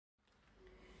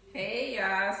Hey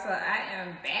y'all, so I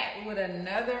am back with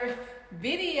another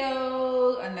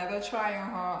video, another try on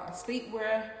haul,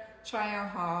 sleepwear try on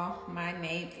haul. My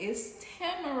name is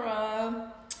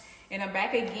Tamara and I'm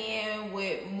back again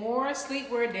with more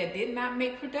sleepwear that did not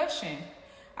make production.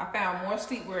 I found more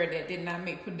sleepwear that did not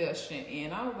make production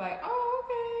and I was like, oh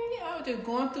okay. I was just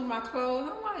going through my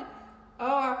clothes. I'm like,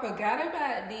 oh, I forgot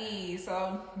about these.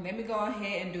 So let me go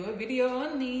ahead and do a video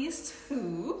on these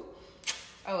too.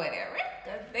 Or whatever,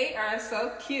 because they are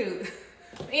so cute.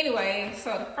 Anyway,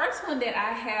 so the first one that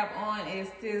I have on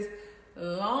is this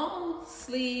long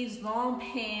sleeves, long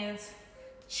pants,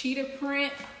 cheetah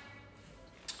print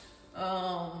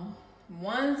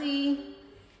onesie,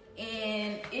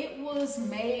 and it was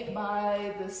made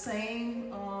by the same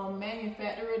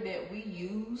manufacturer that we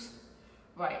use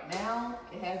right now.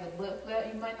 It has a butt flap.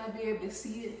 You might not be able to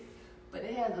see it, but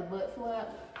it has a butt flap.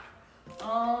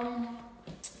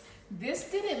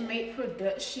 This didn't make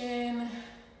production.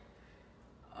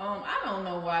 I don't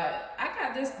know why. I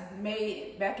got this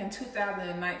made back in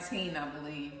 2019, I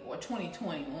believe, or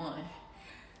 2021.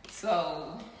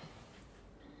 So,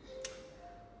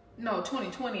 no,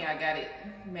 2020 I got it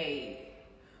made.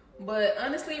 But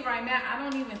honestly, right now, I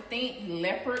don't even think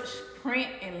leopard print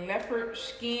and leopard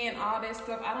skin, all that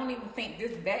stuff, I don't even think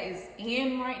that is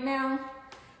in right now.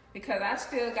 Because I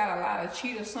still got a lot of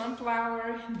cheetah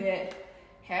sunflower that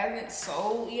hasn't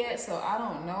sold yet, so I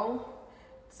don't know.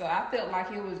 So I felt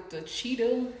like it was the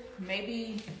cheetah.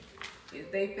 Maybe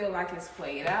if they feel like it's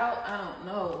played out, I don't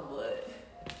know, but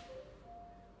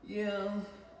yeah.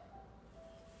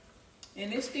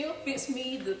 And it still fits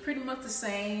me pretty much the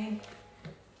same.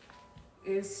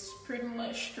 It's pretty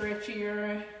much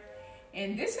stretchier.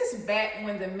 And this is back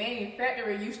when the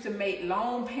manufacturer used to make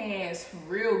long pants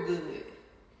real good.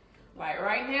 Like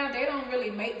right now, they don't really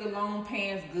make the long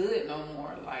pants good no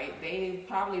more. Like they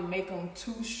probably make them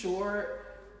too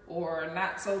short or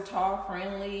not so tall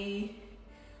friendly.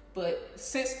 But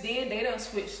since then, they done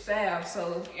switched styles,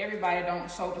 so everybody don't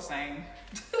sew the same.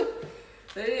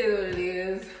 It is what it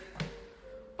is.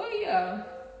 But yeah,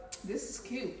 this is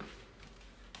cute.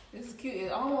 This is cute.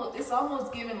 It's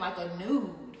almost giving like a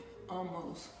nude,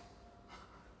 almost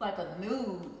like a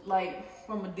nude, like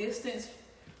from a distance,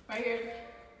 right here.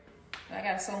 I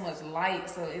got so much light,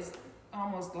 so it's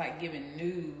almost like giving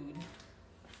nude.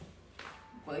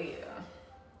 But yeah.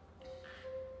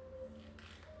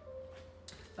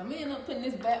 So I'm gonna end up putting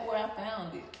this back where I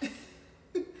found it.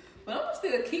 But I'm gonna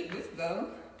still keep this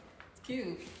though. It's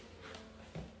cute.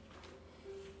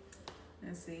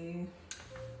 Let's see.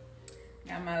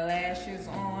 Got my lashes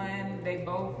on. They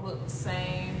both look the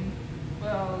same.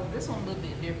 Well, this one a little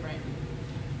bit different.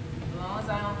 As long as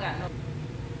I don't got no.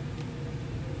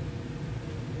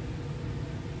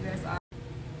 That's all.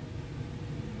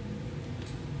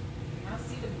 I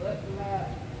see the butt flap.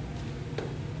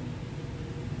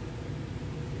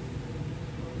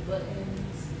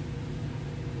 Buttons.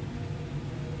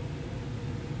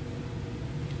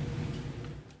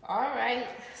 Alright,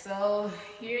 so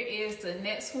here is the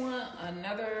next one.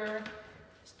 Another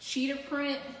cheetah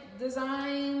print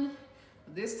design.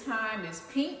 This time is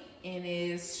pink and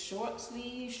is short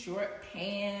sleeves, short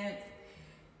pants,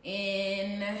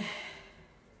 and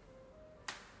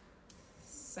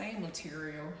same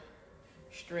material,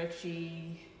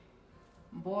 stretchy.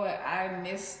 Boy, I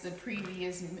missed the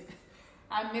previous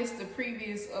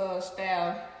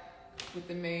style with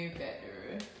the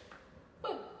manufacturer.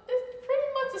 But it's pretty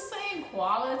much the same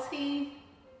quality.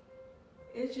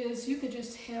 It's just, you can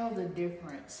just tell the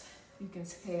difference. You can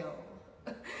tell.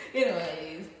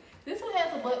 Anyways, this one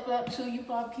has a butt flap too. You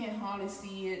probably can't hardly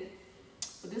see it.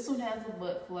 But this one has a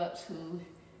butt flap too.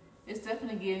 It's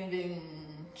definitely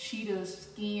giving cheetah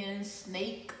skin,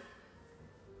 snake,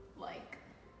 like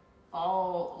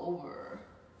all over.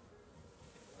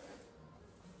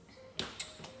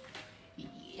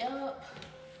 Yep.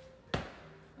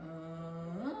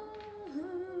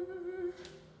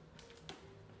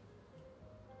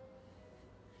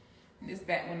 This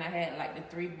back when I had like the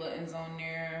 3 buttons on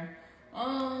there.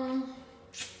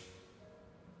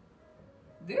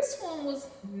 This one was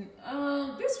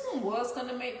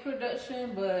gonna make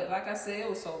production, but like I said, it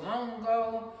was so long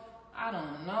ago. I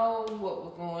don't know what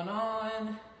was going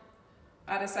on.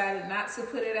 I decided not to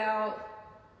put it out.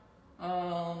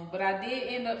 But I did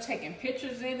end up taking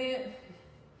pictures in it,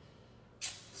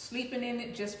 sleeping in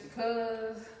it just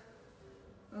because,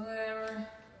 whatever.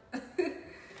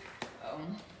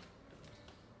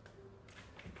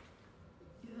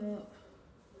 Yep.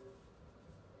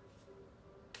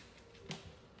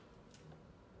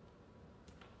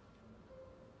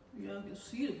 Y'all can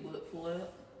see the butt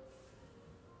flap.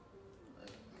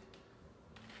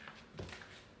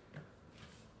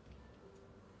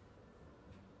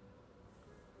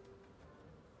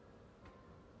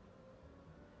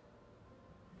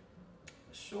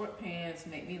 Short pants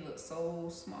make me look so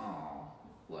small.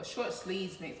 Well, short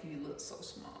sleeves makes me look so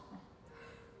small.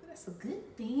 But that's a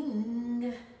good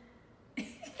thing.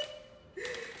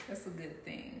 That's a good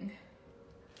thing.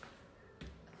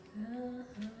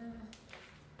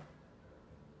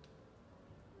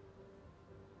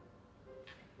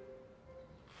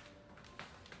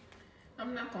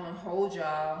 I'm not gonna hold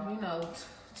y'all, you know,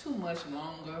 too much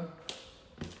longer.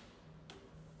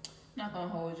 Not gonna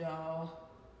hold y'all.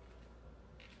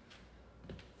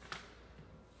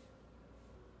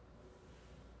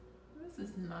 This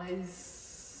is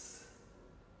nice.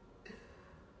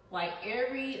 Like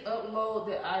every upload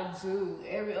that I do,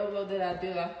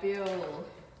 I feel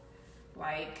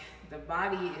like the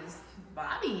body is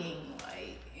bodying.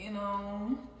 Like, you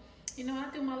know, I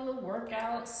do my little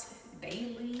workouts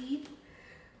daily.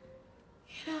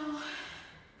 You know,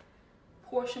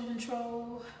 portion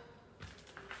control.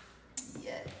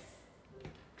 Yes.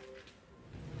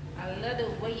 I love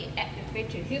the way you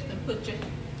activate your hips and put your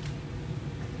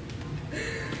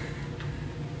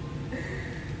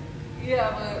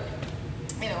yeah,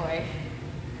 but anyway.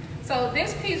 So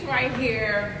this piece right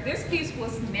here, this piece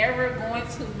was never going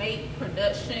to make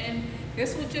production.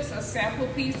 This was just a sample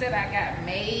piece that I got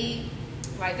made.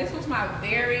 Like, this was my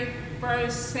very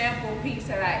first sample piece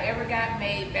that I ever got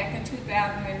made back in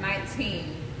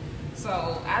 2019.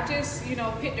 So I just, you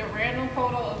know, picked a random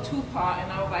photo of Tupac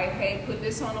and I was like, hey, put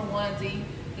this on a onesie.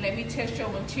 Let me test your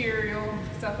material,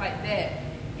 stuff like that.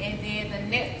 And then the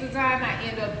next design I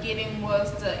ended up getting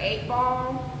was the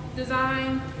 8-ball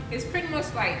design. It's pretty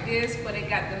much like this, but it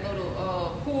got the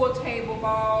little pool table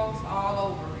balls all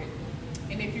over it.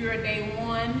 And if you're a day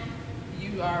one,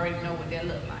 you already know what that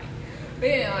look like. But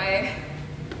anyway,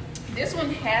 this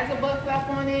one has a butt flap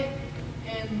on it.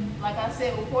 And like I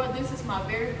said before, this is my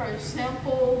very first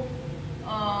sample.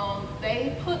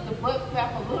 They put the butt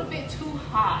flap a little bit too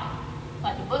high.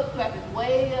 Like, the butt flap is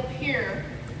way up here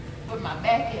where my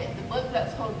back is. The butt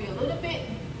flap's supposed to be a little bit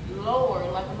lower,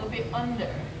 like a little bit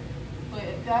under. But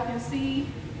if y'all can see,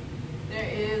 there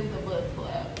is the butt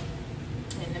flap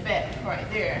in the back right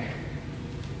there.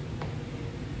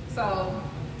 So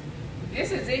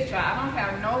this is it, y'all. I don't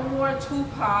have no more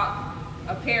Tupac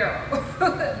apparel.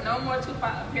 No more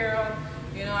Tupac apparel.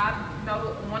 You know, I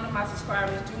know one of my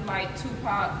subscribers do like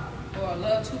Tupac or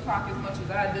love Tupac as much as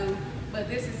I do, but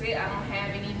this is it. I don't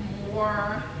have any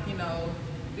more. You know,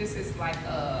 this is like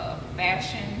a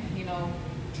fashion, you know,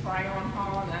 try on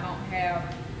haul, and I don't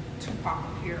have Tupac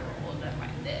apparel or nothing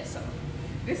like that. So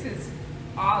this is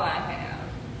all I have.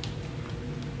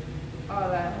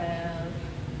 All I have.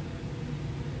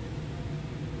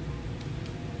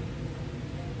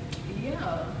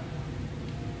 Yeah.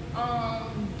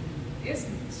 It's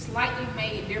slightly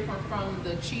made different from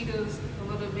the cheetahs a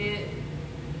little bit.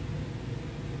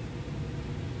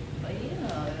 But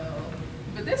yeah,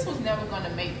 but this was never gonna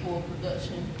make full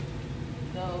production.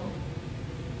 No.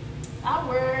 I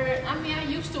wear it, I mean, I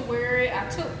used to wear it. I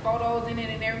took photos in it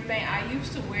and everything. I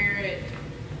used to wear it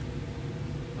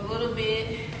a little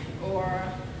bit, or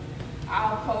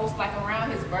I'll post, like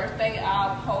around his birthday,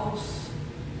 I'll post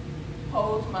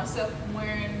myself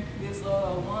wearing this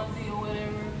onesie or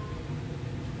whatever.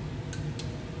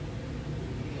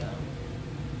 Yeah.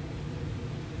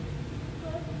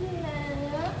 But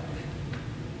yeah.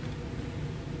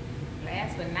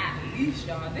 Last but not least,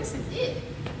 y'all, this is it.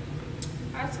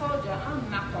 I told y'all I'm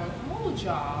not gonna hold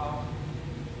y'all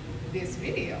this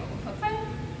video, okay?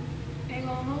 Ain't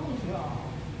gonna hold y'all.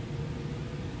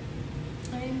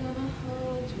 Ain't gonna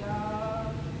hold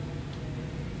y'all.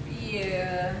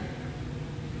 Yeah.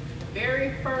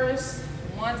 Very first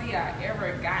onesie I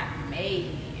ever got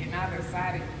made, and I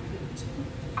decided to put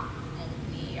Tupac on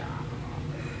me, y'all.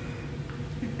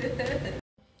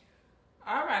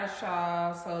 Alright,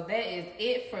 y'all, so that is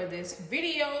it for this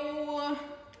video.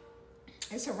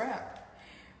 It's a wrap.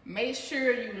 Make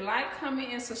sure you like, comment,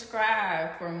 and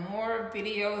subscribe for more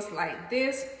videos like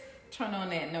this. Turn on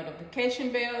that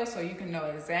notification bell so you can know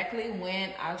exactly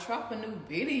when I drop a new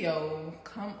video.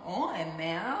 Come on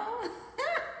now.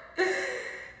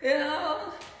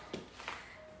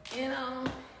 you know,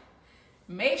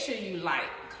 make sure you like,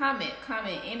 comment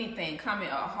anything,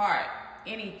 comment a heart,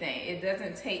 anything. It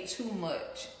doesn't take too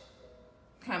much.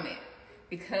 Comment,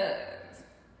 because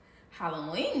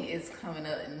Halloween is coming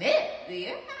up next,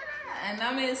 yeah, and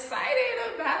I'm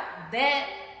excited about that.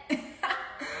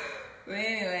 But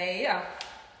anyway, yeah.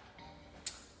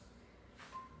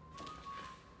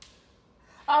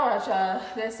 All right, y'all,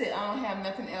 that's it. I don't have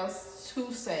nothing else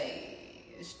to say.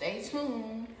 Stay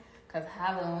tuned, because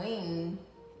Halloween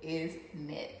is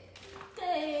next.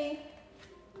 Okay.